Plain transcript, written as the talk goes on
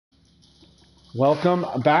Welcome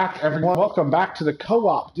back, everyone. Welcome back to the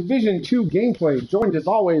Co-op Division 2 gameplay. Joined as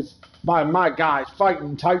always by my guy,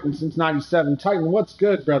 fighting Titan since '97. Titan, what's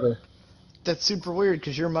good, brother? That's super weird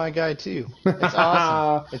because you're my guy too. It's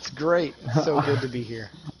awesome. It's great. It's so good to be here.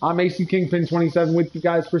 I'm AC Kingpin 27 with you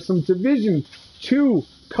guys for some Division 2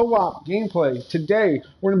 Co-op gameplay. Today,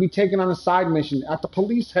 we're going to be taking on a side mission at the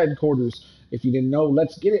police headquarters. If you didn't know,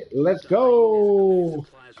 let's get it. Let's go.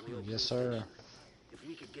 Yes, sir.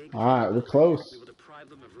 All right, we're close.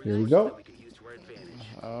 Here we go.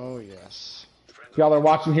 Oh, yes. If y'all are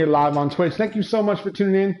watching here live on Twitch, thank you so much for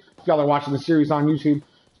tuning in. If y'all are watching the series on YouTube,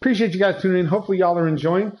 appreciate you guys tuning in. Hopefully y'all are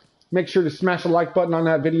enjoying. Make sure to smash the like button on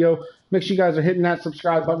that video. Make sure you guys are hitting that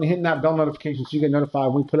subscribe button and hitting that bell notification so you get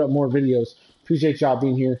notified when we put up more videos. Appreciate y'all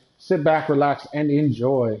being here. Sit back, relax, and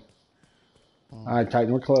enjoy. All right,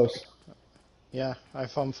 Titan, we're close. Yeah,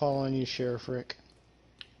 I'm following you, Sheriff Rick.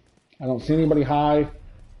 I don't see anybody high.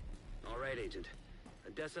 All right, Agent.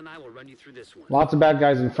 Odessa and I will run you through this one. Lots of bad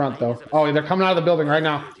guys in front, though. Oh, they're coming out of the building right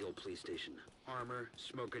now. The old police station. Armor,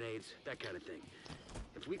 smoke grenades, that kind of thing.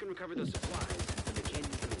 If we can recover those supplies, then they can't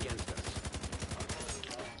use them against us.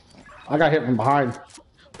 I got hit from behind.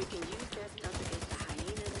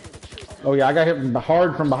 Oh yeah, I got hit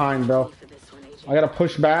hard from behind, bro. I gotta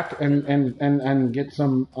push back and get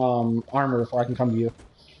some armor before I can come to you.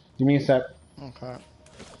 Give me a sec. Okay.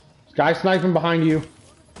 Guy sniping behind you.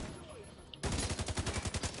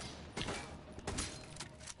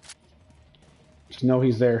 Just know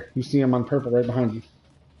he's there. You see him on purple right behind you.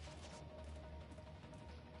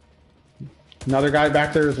 Another guy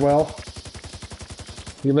back there as well.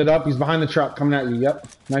 He lit up. He's behind the truck coming at you. Yep.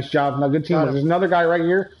 Nice job. Now, good team. There's another guy right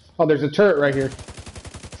here. Oh, there's a turret right here.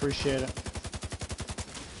 Appreciate it.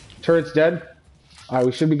 Turret's dead. All right,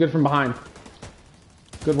 we should be good from behind.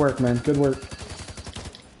 Good work, man. Good work.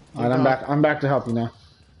 All right, I'm back. I'm back to help you now.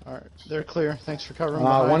 All right, they're clear. Thanks for covering.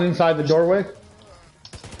 One inside the doorway.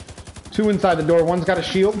 Two inside the door. One's got a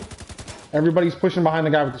shield. Everybody's pushing behind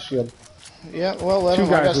the guy with the shield. Yeah, well, let him.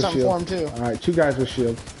 I got something for him too. All right, two guys with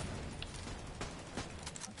shields.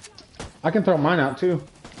 I can throw mine out too.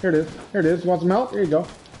 Here it is. Here it is. Want some help? Here you go.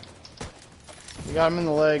 You got him in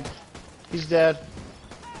the leg. He's dead.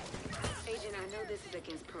 Agent, I know this is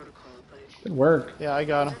against protocol, but Good work. Yeah, I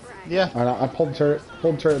got him. Yeah. All right, I pulled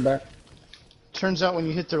turret back. Turns out when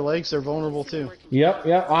you hit their legs, they're vulnerable too. Yep.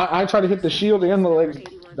 I try to hit the shield and the legs.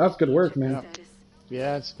 That's good work, man. Yep.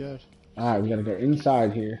 Yeah, it's good. All right, we gotta go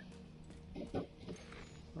inside here.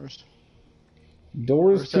 First.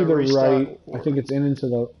 Doors to the right. I think it's into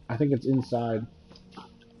the. I think it's inside.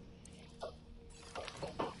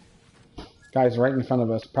 Guys, right in front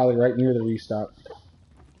of us, probably right near the restock.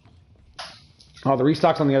 Oh, the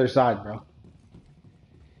restock's on the other side, bro.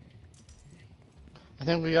 I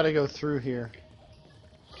think we got to go through here.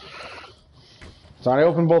 So I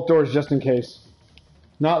opened both doors just in case.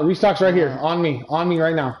 No, the restock's right here, on me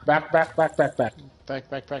right now. Back. Back.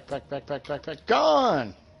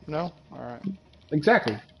 Gone. No. All right.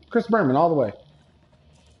 Exactly. Chris Berman, all the way.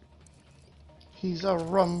 He's a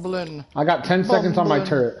rumbling. I got 10 seconds on my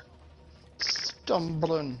turret.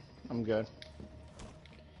 Stumbling. I'm good.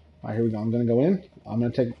 All right, here we go. I'm gonna go in. I'm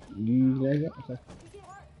gonna take you. There you go. Okay.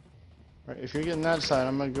 Right, if you're getting that side,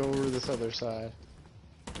 I'm gonna go over this other side.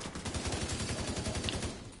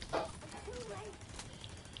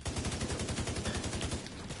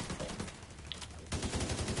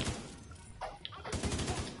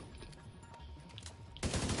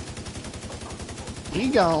 He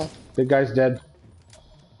gone. Big guy's dead.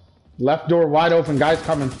 Left door wide open. Guys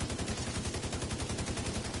coming.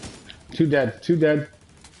 Two dead. Two dead.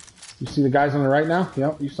 You see the guys on the right now?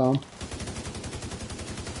 Yep, you saw them.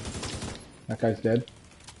 That guy's dead.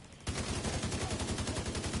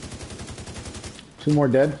 Two more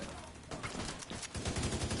dead.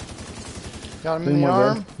 Got him in the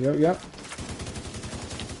arm. Dead. Yep.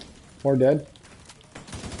 Four dead.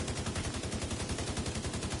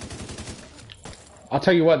 I'll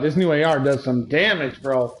tell you what, this new AR does some damage,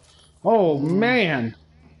 bro. Oh, man.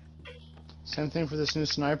 Same thing for this new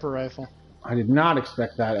sniper rifle. I did not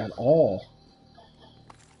expect that at all.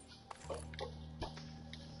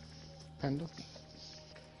 Pendle.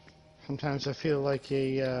 Sometimes I feel like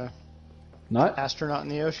a Nut? astronaut in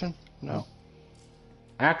the ocean. No.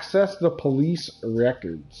 Access the police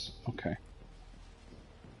records. Okay.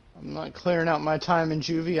 I'm not clearing out my time in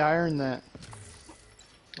juvie. I earned that.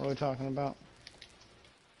 What are we talking about?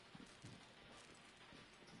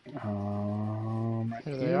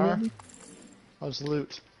 Here they are. Oh, it's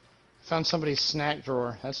loot. Found somebody's snack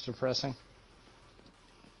drawer. That's depressing.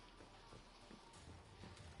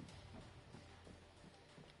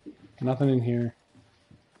 Nothing in here.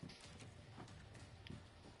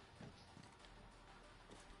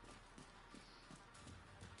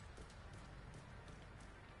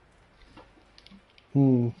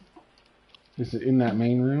 Is it in that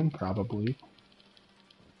main room? Probably.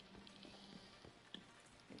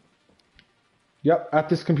 Yep, at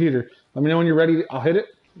this computer. Let me know when you're ready. I'll hit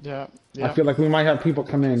it. Yeah. I feel like we might have people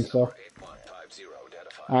come in, so.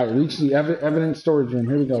 Alright, reach the evidence storage room.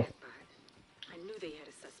 Here we go. I knew they had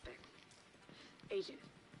a suspect. Agent,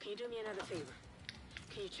 can you do me another favor?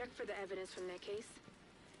 Can you check for the evidence from that case?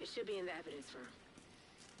 It should be in the evidence room.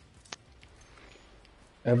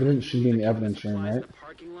 Evidence should be in the evidence room, right? The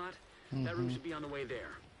parking lot. That room should be on the way there.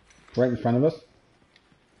 Right in front of us.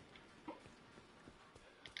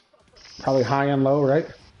 Probably high and low, right?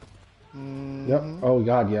 Yep. Oh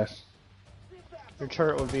god, yes. Your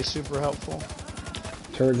turret would be super helpful.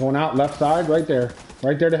 Turret going out, left side, right there.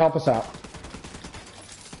 Right there to help us out.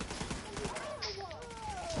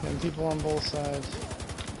 Getting people on both sides.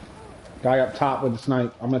 Guy up top with the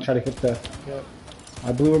snipe. I'm gonna try to hit the... Yep.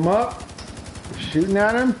 I blew him up. Shooting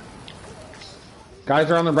at him.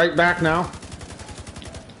 Guys are on the right back now.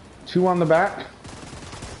 2 on the back.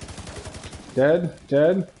 Dead.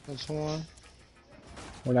 That's one.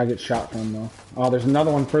 Where'd I get shot from, though? Oh, there's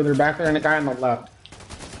another one further back there and a guy on the left.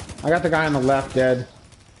 I got the guy on the left dead.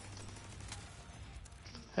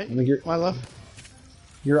 Hey, You're, my left.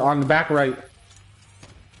 you're on the back right.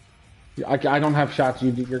 I don't have shots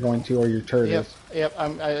you're going to, or your turret is. Yep,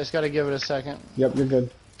 I just gotta give it a second. Yep, you're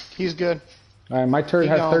good. He's good. Alright, my turret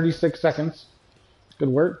Keep has going. 36 seconds. Good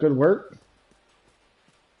work, good work.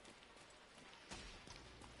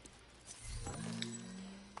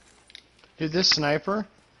 Dude, this sniper,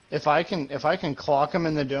 if I can clock him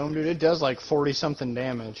in the dome, dude, it does like 40 something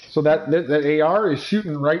damage. So that AR is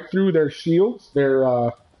shooting right through their shields,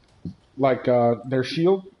 their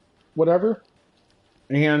shield, whatever,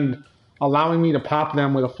 and allowing me to pop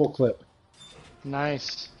them with a full clip.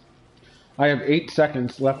 Nice. I have 8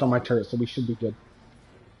 seconds left on my turret, so we should be good.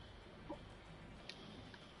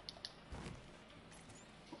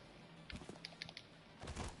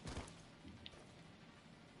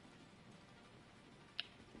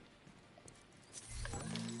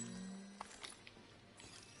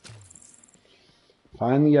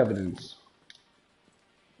 Find the evidence.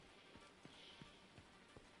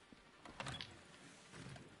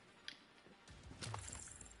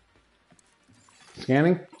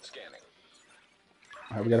 Scanning?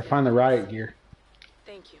 Alright, we gotta find the riot gear.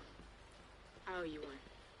 Thank you. I owe you one.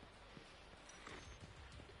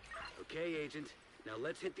 Okay, Agent. Now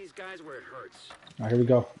let's hit these guys where it hurts. Alright, here we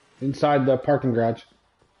go. Inside the parking garage.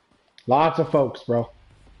 Lots of folks, bro.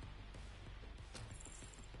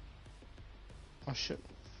 Oh shit.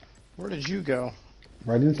 Where did you go?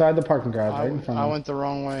 Right inside the parking garage, right in front I of me. went the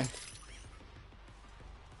wrong way.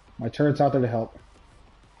 My turret's out there to help.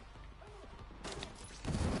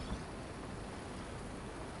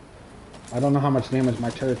 I don't know how much damage my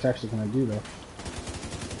turret's actually going to do, though.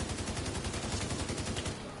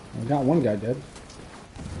 I got one guy dead.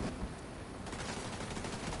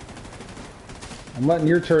 I'm letting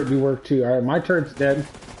your turret do work, too. Alright, my turret's dead.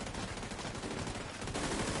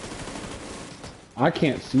 I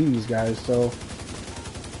can't see these guys, so...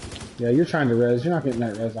 Yeah, you're trying to res. You're not getting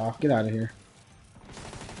that res off. Get out of here.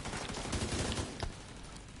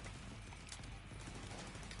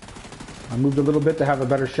 I moved a little bit to have a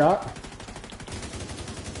better shot.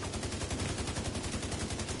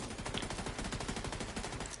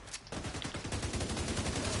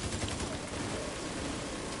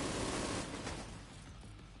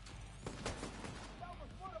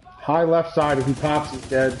 High left side. If he pops, he's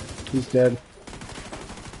dead. He's dead.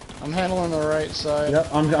 I'm handling the right side.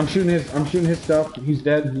 Yep, I'm shooting his stuff. He's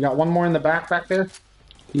dead. You got one more in the back there.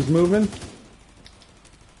 He's moving.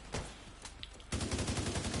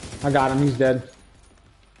 I got him. He's dead.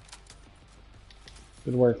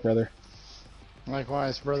 Good work, brother.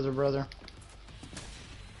 Likewise, brother to brother.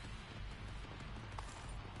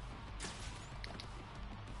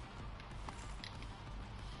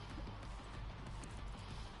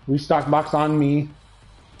 Restock box on me.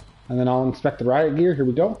 And then I'll inspect the riot gear. Here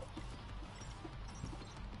we go.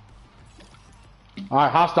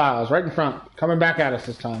 Alright, hostiles right in front. Coming back at us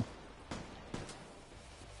this time.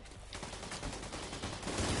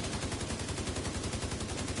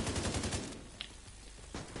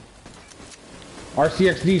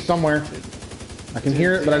 RCXD somewhere. I can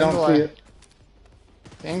hear it, but I don't see it.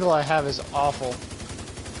 The angle I have is awful.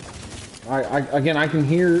 Again, I can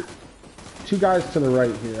hear 2 guys to the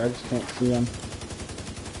right here. I just can't see them.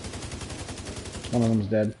 One of them's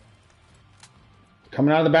dead.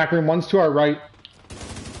 Coming out of the back room. One's to our right.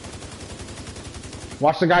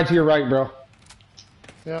 Watch the guy to your right, bro.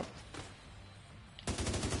 Yep.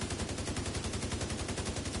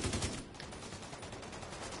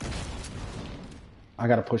 I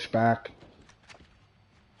gotta push back.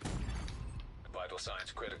 Vital signs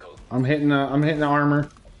critical. I'm hitting the armor.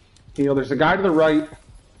 Heal. There's a guy to the right.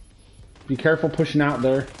 Be careful pushing out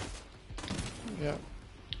there. Yep.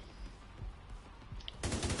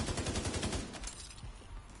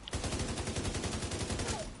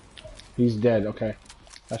 He's dead. Okay.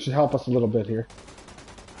 That should help us a little bit here.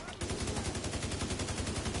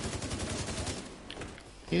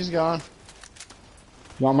 He's gone.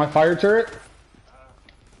 You want my fire turret?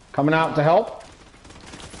 Coming out to help.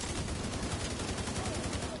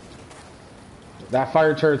 That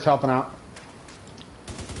fire turret's helping out.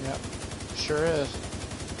 Yep. Sure is.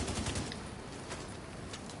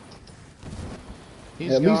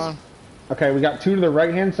 He's At gone. least, okay, we got 2 to the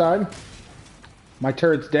right-hand side. My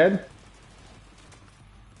turret's dead.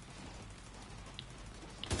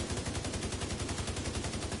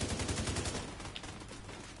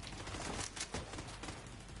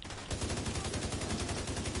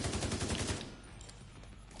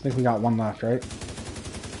 I think we got 1 left, right?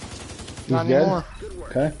 He's Not dead. anymore.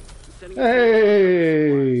 Okay.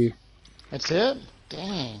 Hey! That's it?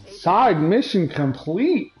 Dang. Side mission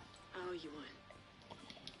complete. Oh, you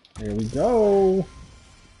won. There we go.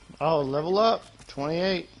 Oh, level up.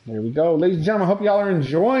 28. There we go. Ladies and gentlemen, I hope y'all are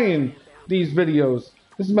enjoying these videos.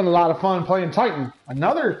 This has been a lot of fun playing Titan.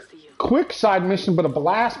 Another quick side mission, but a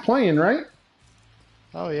blast playing, right?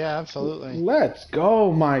 Oh, yeah, absolutely. Let's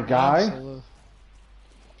go, my guy. Absolutely.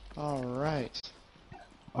 All right.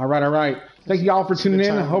 All right, all right. Thank you all for tuning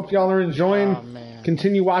in. I hope y'all are enjoying. Oh, man.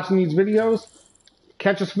 Continue watching these videos.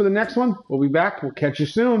 Catch us for the next one. We'll be back. We'll catch you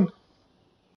soon.